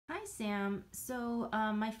Sam. So,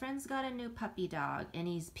 my friend's got a new puppy dog and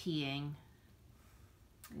he's peeing.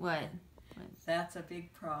 What? That's a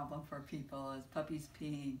big problem for people, is puppies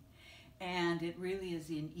peeing. And it really is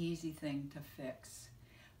an easy thing to fix.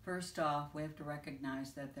 First off, we have to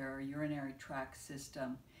recognize that their urinary tract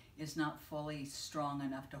system is not fully strong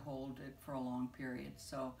enough to hold it for a long period.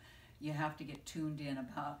 So you have to get tuned in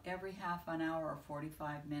about every half an hour or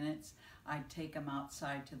 45 minutes. I'd take them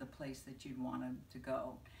outside to the place that you'd want them to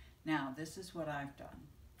go. Now, this is what I've done.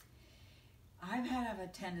 I've had a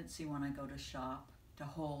tendency when I go to shop to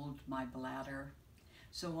hold my bladder.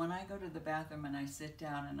 So when I go to the bathroom and I sit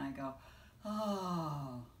down and I go,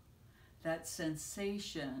 oh, that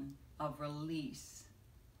sensation of release.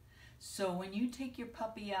 So when you take your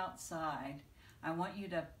puppy outside, I want you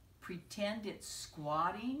to pretend it's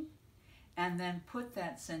squatting and then put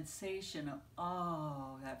that sensation of,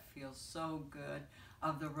 oh, that feels so good,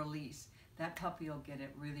 of the release. That puppy will get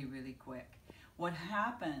it really, really quick. What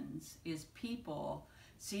happens is people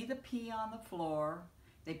see the pee on the floor,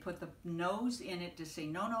 they put the nose in it to say,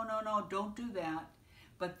 no, no, no, no, don't do that.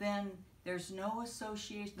 But then there's no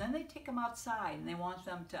association. Then they take them outside and they want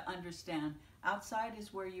them to understand outside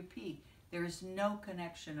is where you pee. There is no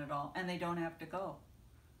connection at all, and they don't have to go.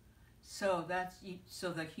 So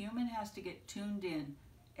so the human has to get tuned in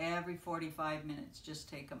every 45 minutes. Just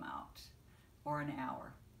take them out, or an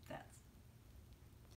hour.